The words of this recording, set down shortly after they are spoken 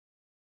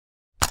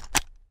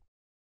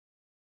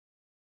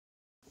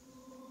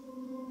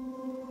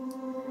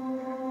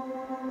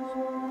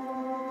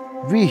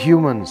We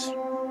humans,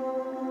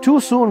 too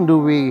soon do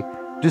we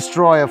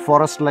destroy a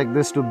forest like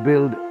this to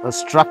build a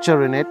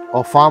structure in it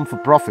or farm for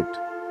profit.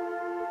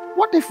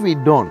 What if we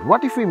don't?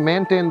 What if we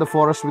maintain the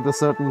forest with a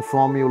certain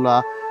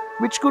formula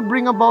which could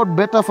bring about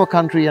better for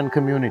country and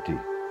community?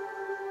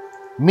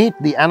 Meet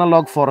the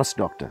Analogue Forest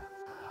Doctor.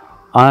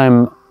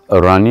 I'm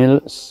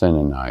Ranil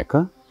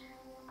Senanayake.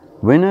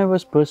 When I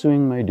was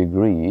pursuing my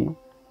degree,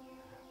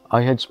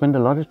 I had spent a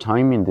lot of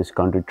time in this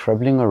country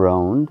traveling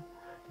around,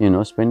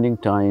 spending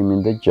time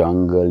in the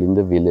jungle, in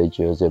the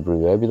villages,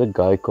 everywhere with a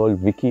guy called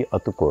Vicky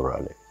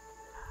Atukorale.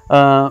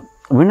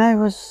 When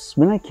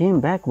I came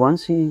back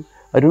once, I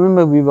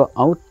remember we were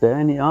out there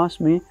and he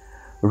asked me,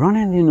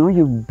 Ranil,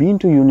 you've been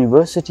to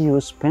university, you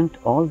spent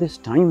all this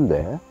time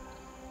there.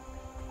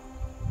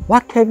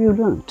 What have you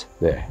learnt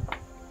there?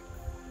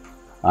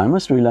 I'm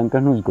a Sri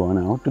Lankan who's gone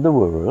out to the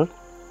world,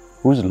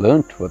 who's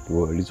learnt what the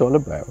world is all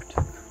about,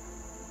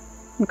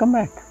 and come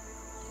back,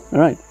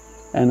 right?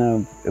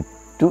 And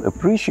to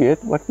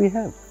appreciate what we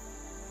have.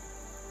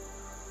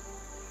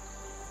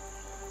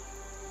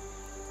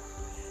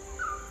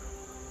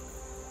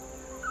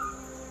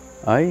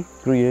 I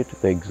create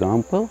the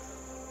example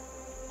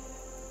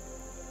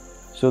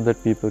so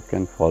that people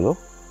can follow,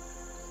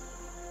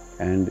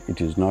 and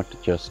it is not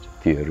just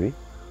theory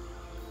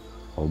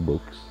or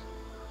books,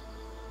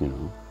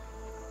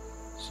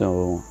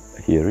 So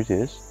here it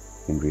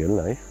is in real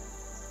life,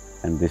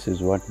 and this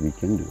is what we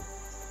can do.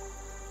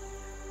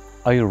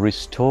 I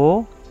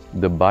restore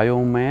the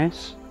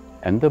biomass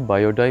and the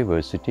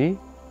biodiversity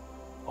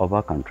of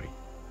our country.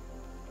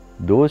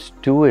 Those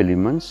two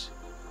elements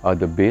are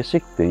the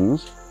basic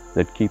things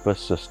that keep us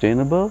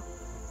sustainable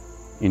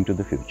into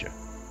the future.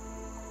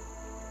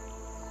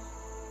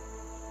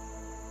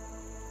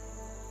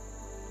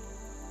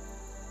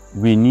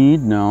 We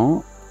need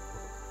now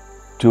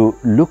to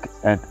look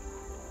at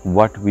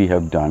what we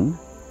have done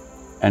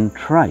and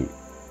try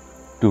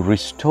to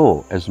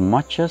restore as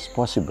much as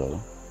possible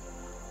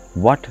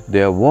what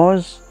there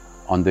was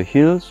on the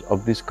hills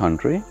of this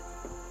country,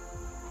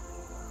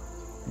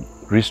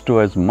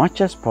 restore as much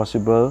as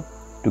possible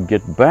to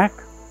get back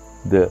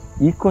the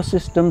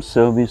ecosystem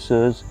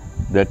services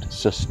that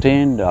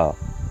sustained our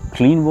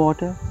clean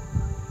water,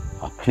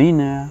 our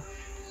clean air,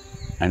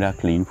 and our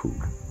clean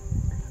food.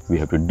 We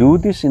have to do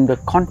this in the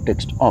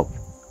context of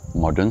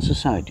modern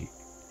society.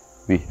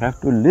 We have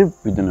to live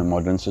within a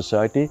modern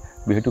society.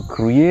 We have to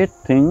create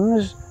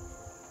things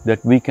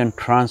that we can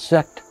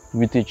transact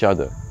with each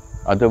other.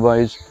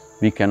 Otherwise,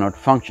 we cannot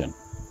function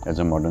as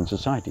a modern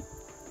society.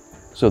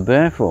 So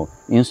therefore,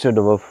 instead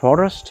of a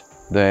forest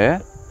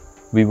there,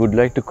 we would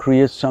like to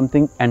create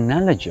something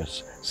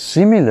analogous,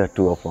 similar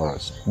to a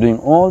forest, doing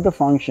all the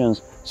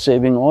functions,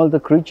 saving all the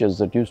creatures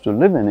that used to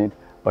live in it,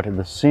 but at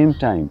the same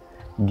time,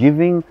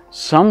 giving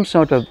some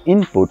sort of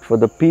input for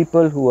the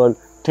people who are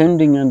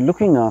tending and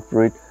looking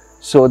after it,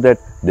 so that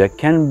there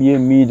can be a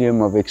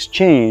medium of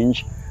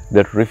exchange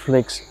that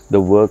reflects the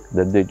work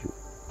that they do.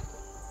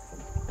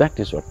 That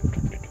is what we're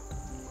trying to do.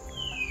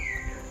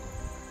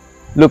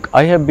 Look,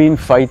 I have been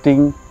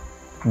fighting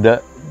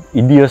the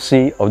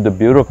idiocy of the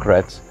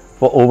bureaucrats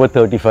for over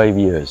 35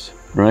 years,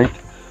 right?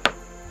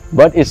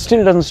 But it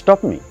still doesn't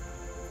stop me,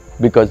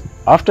 because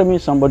after me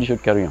somebody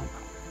should carry on.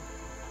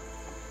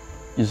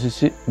 You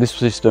see this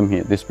system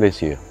here, this place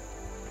here.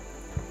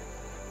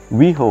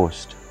 We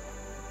host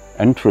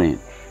and train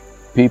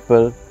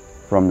people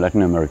from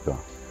Latin America,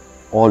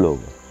 all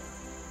over,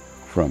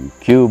 from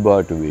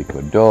Cuba to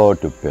Ecuador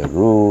to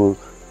Peru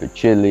to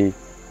Chile.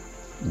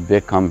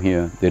 They come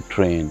here, they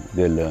train,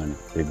 they learn,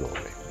 they go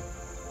away.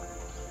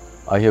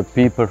 I have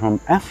people from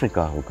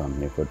Africa who come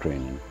here for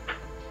training,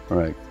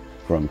 right?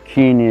 From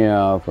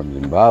Kenya, from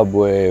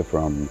Zimbabwe,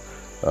 from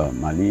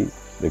Mali,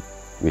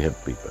 we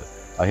have people.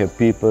 I have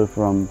people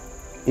from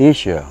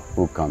Asia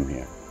who come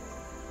here,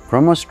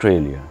 from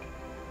Australia,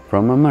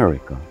 from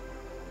America,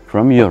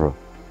 from Europe.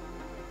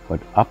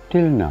 But up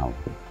till now,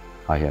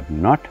 I have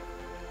not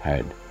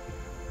had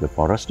the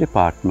forest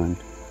department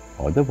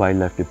or the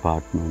wildlife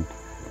department,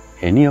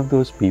 any of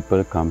those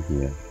people come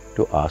here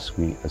to ask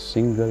me a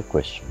single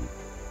question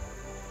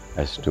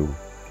as to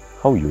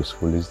how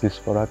useful is this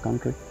for our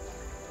country.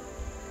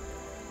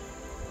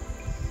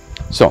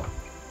 So,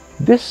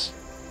 this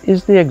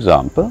is the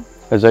example,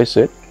 as I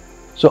said.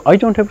 So I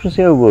don't have to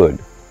say a word.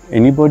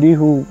 Anybody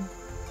who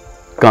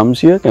comes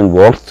here can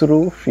walk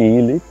through,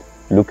 feel it,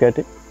 look at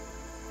it,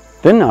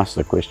 then ask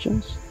the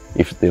questions,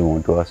 if they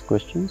want to ask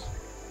questions.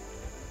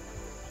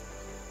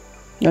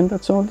 And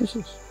that's all this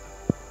is.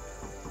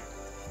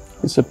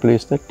 It's a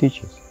place that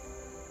teaches.